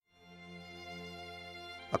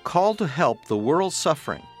A call to help the world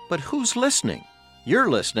suffering. But who's listening? You're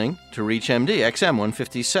listening to ReachMD XM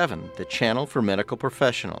 157, the channel for medical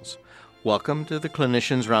professionals. Welcome to the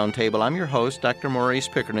Clinicians Roundtable. I'm your host, Dr. Maurice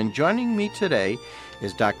Pickard, and joining me today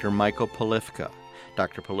is Dr. Michael Polifka.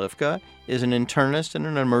 Dr. Polifka is an internist and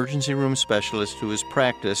an emergency room specialist who has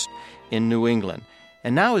practiced in New England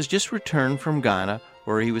and now has just returned from Ghana,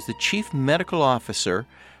 where he was the chief medical officer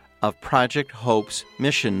of Project Hope's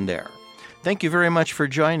mission there. Thank you very much for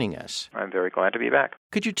joining us. I'm very glad to be back.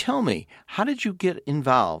 Could you tell me, how did you get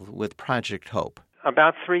involved with Project Hope?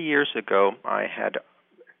 About 3 years ago, I had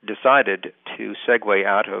decided to segue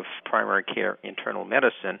out of primary care internal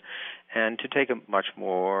medicine and to take a much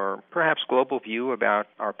more, perhaps, global view about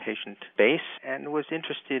our patient base, and was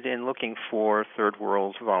interested in looking for third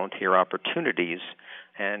world volunteer opportunities.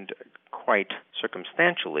 And quite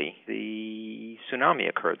circumstantially, the tsunami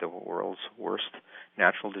occurred, the world's worst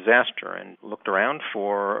natural disaster, and looked around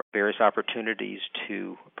for various opportunities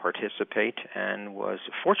to participate and was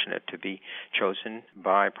fortunate to be chosen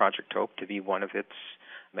by Project Hope to be one of its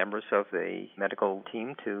members of a medical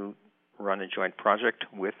team to run a joint project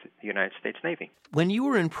with the United States Navy. When you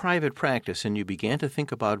were in private practice and you began to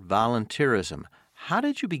think about volunteerism, how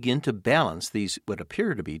did you begin to balance these, what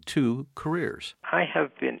appear to be two careers? I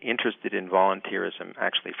have been interested in volunteerism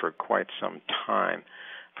actually for quite some time.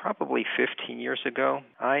 Probably 15 years ago,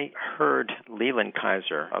 I heard Leland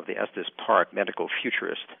Kaiser of the Estes Park medical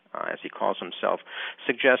futurist, as he calls himself,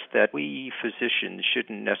 suggest that we physicians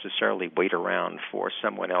shouldn't necessarily wait around for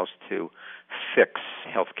someone else to fix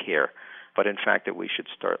health care, but in fact that we should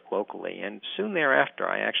start locally. And soon thereafter,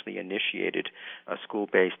 I actually initiated a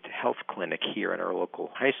school-based health clinic here in our local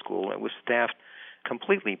high school. It was staffed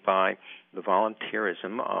completely by the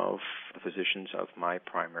volunteerism of the physicians of my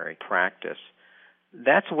primary practice.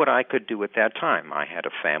 That's what I could do at that time. I had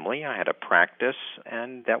a family, I had a practice,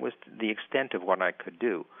 and that was the extent of what I could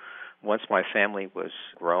do. Once my family was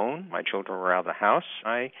grown, my children were out of the house,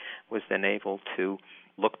 I was then able to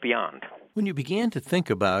look beyond. When you began to think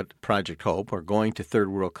about Project Hope or going to third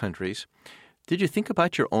world countries, did you think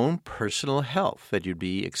about your own personal health, that you'd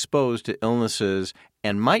be exposed to illnesses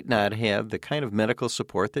and might not have the kind of medical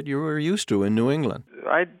support that you were used to in New England?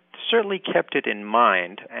 I certainly kept it in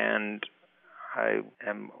mind, and I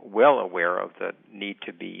am well aware of the need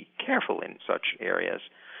to be careful in such areas.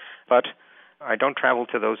 But I don't travel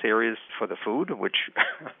to those areas for the food, which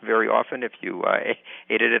very often if you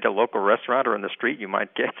ate it at a local restaurant or in the street, you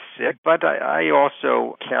might get sick. But I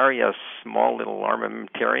also carry a small little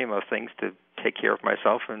armamentarium of things to take care of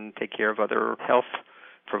myself and take care of other health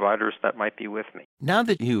providers that might be with me. Now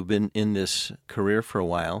that you've been in this career for a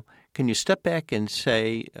while, can you step back and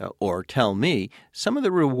say, or tell me, some of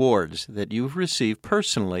the rewards that you've received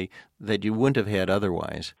personally that you wouldn't have had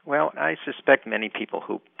otherwise? Well, I suspect many people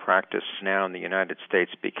who practice now in the United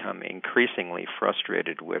States become increasingly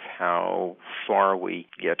frustrated with how far we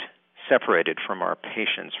get separated from our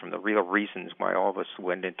patients, from the real reasons why all of us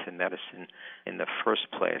went into medicine in the first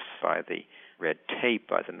place, by the red tape,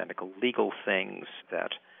 by the medical legal things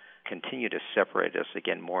that continue to separate us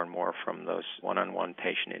again more and more from those one-on-one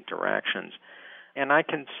patient interactions. And I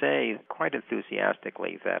can say quite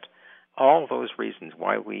enthusiastically that all those reasons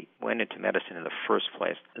why we went into medicine in the first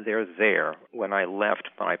place, they're there when I left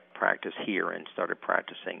my practice here and started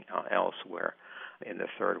practicing elsewhere in the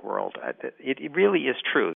third world. It really is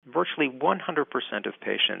true. Virtually 100% of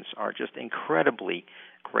patients are just incredibly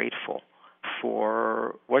grateful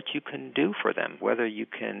for what you can do for them, whether you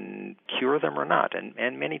can cure them or not.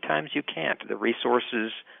 And many times you can't. The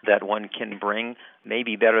resources that one can bring may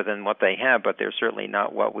be better than what they have, but they're certainly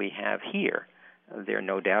not what we have here. There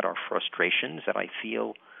no doubt are frustrations that I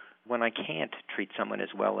feel when I can't treat someone as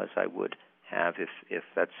well as I would have if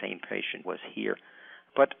that same patient was here.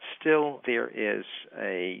 But still there is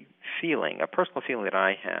a feeling, a personal feeling that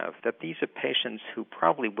I have, that these are patients who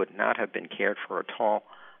probably would not have been cared for at all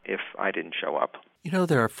if I didn't show up. You know,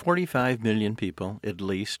 there are 45 million people, at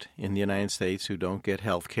least, in the United States who don't get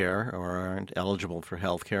health care or aren't eligible for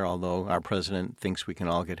health care, although our president thinks we can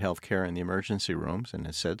all get health care in the emergency rooms and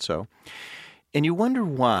has said so. And you wonder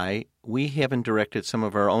why we haven't directed some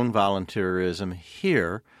of our own volunteerism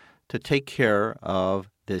here to take care of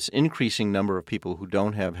this increasing number of people who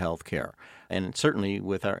don't have health care. And certainly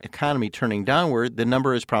with our economy turning downward, the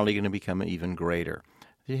number is probably going to become even greater.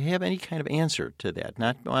 Do you have any kind of answer to that,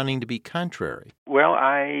 not wanting to be contrary? Well,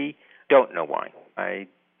 I don't know why. I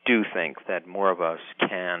do think that more of us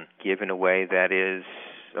can give in a way that is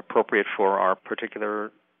appropriate for our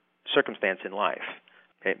particular circumstance in life.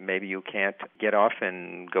 Maybe you can't get off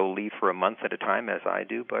and go leave for a month at a time as I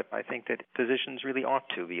do, but I think that physicians really ought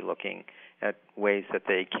to be looking at ways that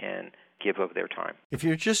they can give of their time. If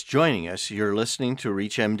you're just joining us, you're listening to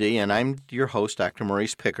ReachMD, and I'm your host, Dr.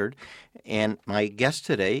 Maurice Pickard, and my guest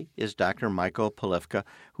today is Dr. Michael Polifka,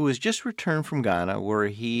 who has just returned from Ghana, where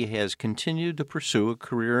he has continued to pursue a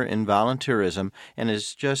career in volunteerism and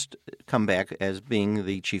has just come back as being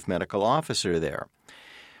the chief medical officer there.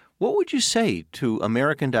 What would you say to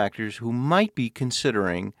American doctors who might be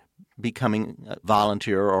considering becoming a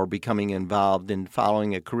volunteer or becoming involved in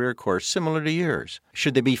following a career course similar to yours?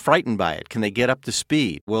 Should they be frightened by it? Can they get up to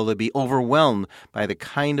speed? Will they be overwhelmed by the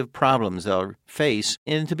kind of problems they'll face?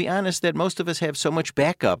 And to be honest, that most of us have so much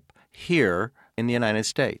backup here in the United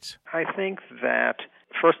States. I think that,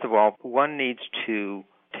 first of all, one needs to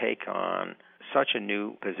take on such a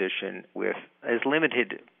new position with as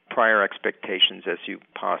limited prior expectations as you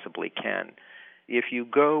possibly can. If you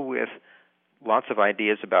go with lots of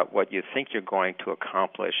ideas about what you think you're going to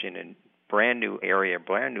accomplish in a brand new area,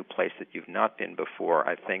 brand new place that you've not been before,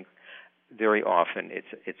 I think very often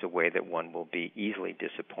it's a way that one will be easily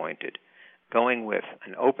disappointed. Going with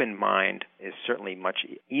an open mind is certainly much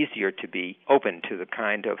easier to be open to the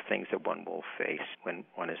kind of things that one will face when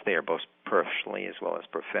one is there, both personally as well as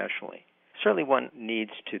professionally. Certainly one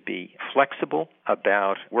needs to be flexible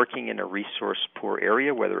about working in a resource-poor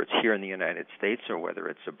area, whether it's here in the United States or whether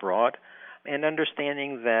it's abroad, and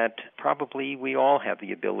understanding that probably we all have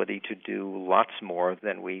the ability to do lots more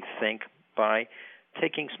than we think by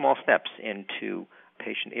taking small steps into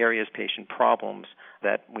patient areas, patient problems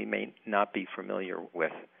that we may not be familiar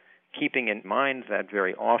with. Keeping in mind that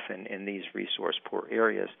very often in these resource-poor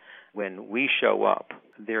areas, when we show up,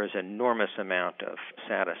 there is an enormous amount of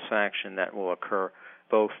satisfaction that will occur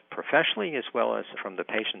both professionally as well as from the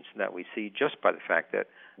patients that we see, just by the fact that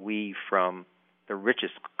we, from the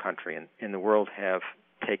richest country in the world, have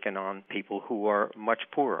taken on people who are much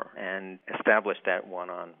poorer and established that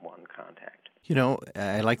one-on-one contact. You know,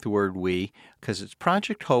 I like the word we because it's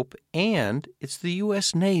Project Hope and it's the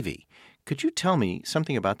U.S. Navy. Could you tell me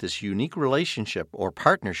something about this unique relationship or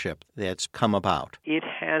partnership that's come about? It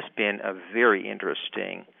has been a very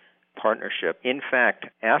interesting partnership. In fact,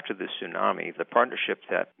 after the tsunami, the partnership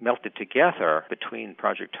that melted together between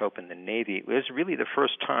Project Hope and the Navy was really the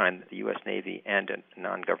first time that the U.S. Navy and a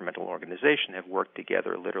non-governmental organization have worked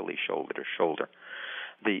together literally shoulder to shoulder.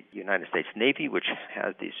 The United States Navy, which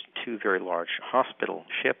has these two very large hospital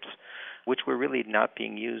ships, which were really not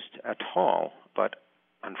being used at all, but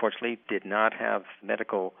unfortunately did not have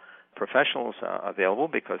medical professionals available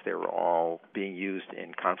because they were all being used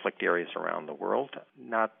in conflict areas around the world,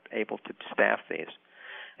 not able to staff these.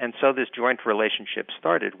 And so this joint relationship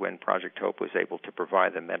started when Project Hope was able to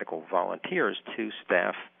provide the medical volunteers to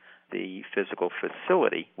staff the physical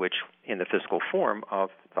facility, which in the physical form of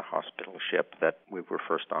the hospital ship that we were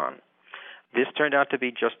first on. This turned out to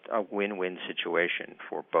be just a win-win situation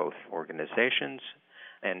for both organizations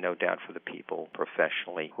and no doubt for the people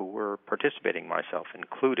professionally who were participating, myself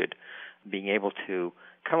included, being able to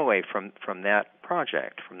come away from that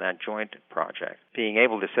project, from that joint project, being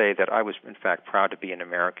able to say that I was, in fact, proud to be an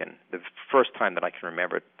American, the first time that I can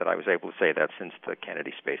remember that I was able to say that since the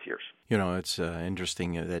Kennedy space years. You know, it's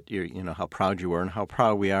interesting that how proud you were and how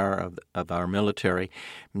proud we are of our military.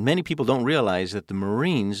 Many people don't realize that the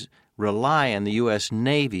Marines rely on the U.S.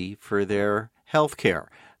 Navy for their health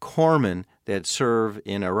care. Corpsmen that serve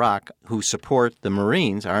in Iraq who support the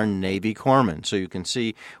Marines are Navy corpsmen, so you can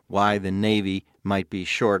see why the Navy might be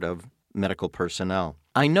short of medical personnel.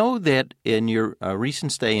 I know that in your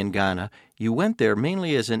recent stay in Ghana, you went there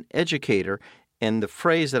mainly as an educator, and the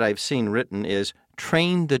phrase that I've seen written is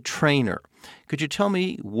train the trainer. Could you tell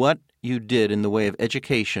me what you did in the way of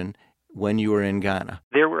education when you were in Ghana?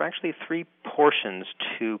 There were actually three portions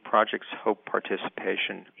to Project Hope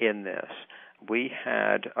participation in this. We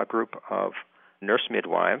had a group of nurse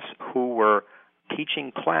midwives who were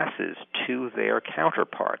teaching classes to their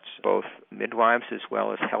counterparts, both midwives as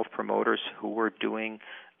well as health promoters who were doing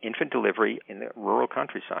infant delivery in the rural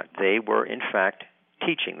countryside. They were, in fact,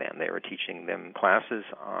 teaching them. They were teaching them classes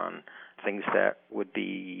on things that would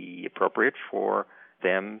be appropriate for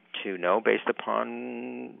them to know based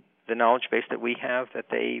upon the knowledge base that we have that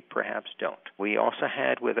they perhaps don't. We also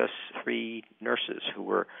had with us three nurses who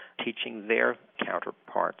were teaching their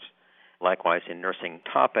counterparts, likewise in nursing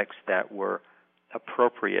topics that were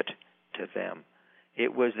appropriate to them.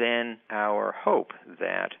 It was then our hope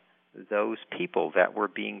that those people that were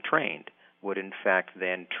being trained would in fact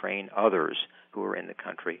then train others who were in the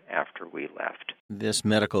country after we left. This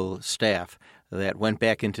medical staff that went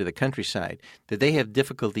back into the countryside, did they have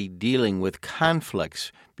difficulty dealing with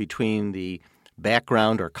conflicts between the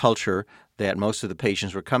background or culture that most of the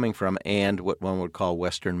patients were coming from and what one would call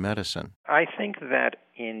Western medicine? I think that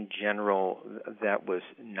in general that was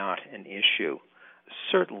not an issue.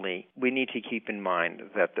 Certainly, we need to keep in mind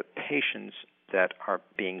that the patients that are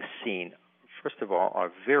being seen, first of all,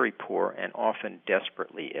 are very poor and often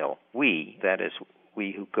desperately ill. We, that is,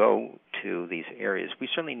 we who go to these areas, we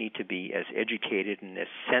certainly need to be as educated and as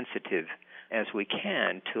sensitive as we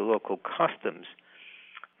can to local customs.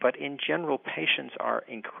 But in general, patients are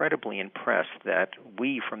incredibly impressed that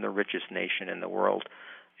we, from the richest nation in the world,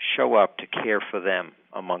 show up to care for them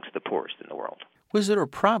amongst the poorest in the world. Was there a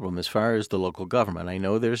problem as far as the local government? I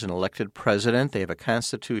know there's an elected president. They have a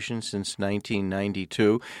constitution since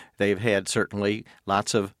 1992. They've had certainly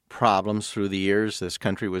lots of problems through the years. This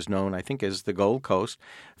country was known, I think, as the Gold Coast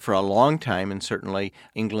for a long time, and certainly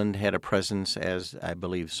England had a presence, as I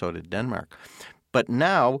believe so did Denmark. But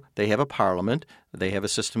now they have a parliament, they have a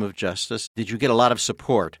system of justice. Did you get a lot of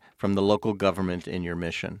support from the local government in your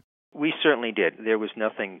mission? We certainly did. There was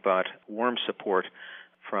nothing but warm support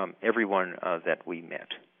from everyone that we met.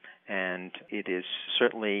 And it is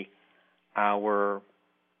certainly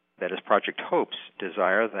that is Project Hope's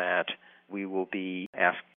desire that we will be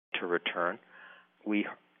asked to return. We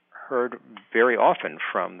heard very often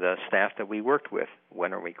from the staff that we worked with,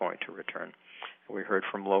 when are we going to return? We heard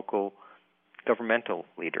from local governmental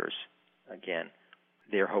leaders, again,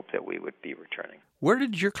 their hope that we would be returning. Where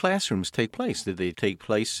did your classrooms take place? Did they take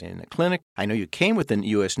place in a clinic? I know you came with the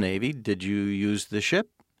U.S. Navy. Did you use the ship?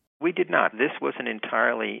 We did not. This was an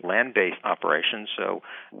entirely land-based operation, so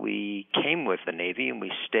we came with the Navy and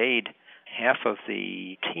we stayed. Half of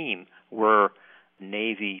the team were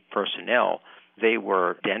Navy personnel. They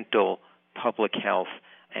were dental, public health,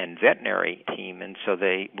 and veterinary team, and so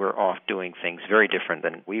they were off doing things very different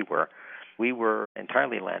than we were. We were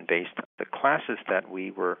entirely land-based. The classes that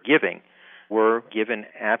we were given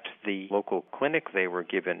at the local clinic. They were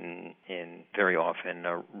given in very often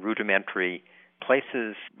rudimentary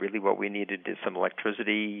places. Really what we needed is some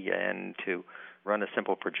electricity and to run a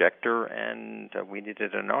simple projector, and we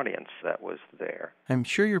needed an audience that was there. I'm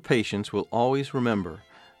sure your patients will always remember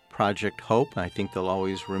Project Hope. I think they'll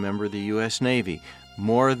always remember the U.S. Navy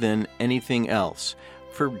more than anything else.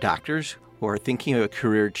 For doctors who are thinking of a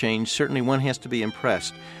career change, certainly one has to be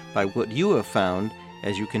impressed by what you have found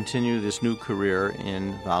as you continue this new career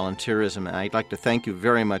in volunteerism. And I'd like to thank you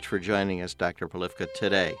very much for joining us, Dr. Polifka,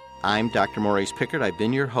 today. I'm Dr. Maurice Pickard. I've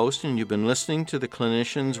been your host, and you've been listening to the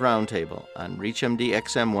Clinicians Roundtable on ReachMD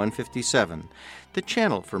XM 157, the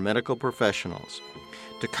channel for medical professionals.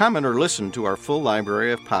 To comment or listen to our full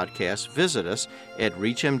library of podcasts, visit us at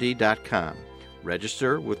ReachMD.com.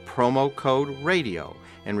 Register with promo code RADIO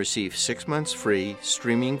and receive 6 months free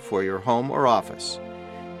streaming for your home or office.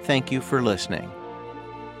 Thank you for listening.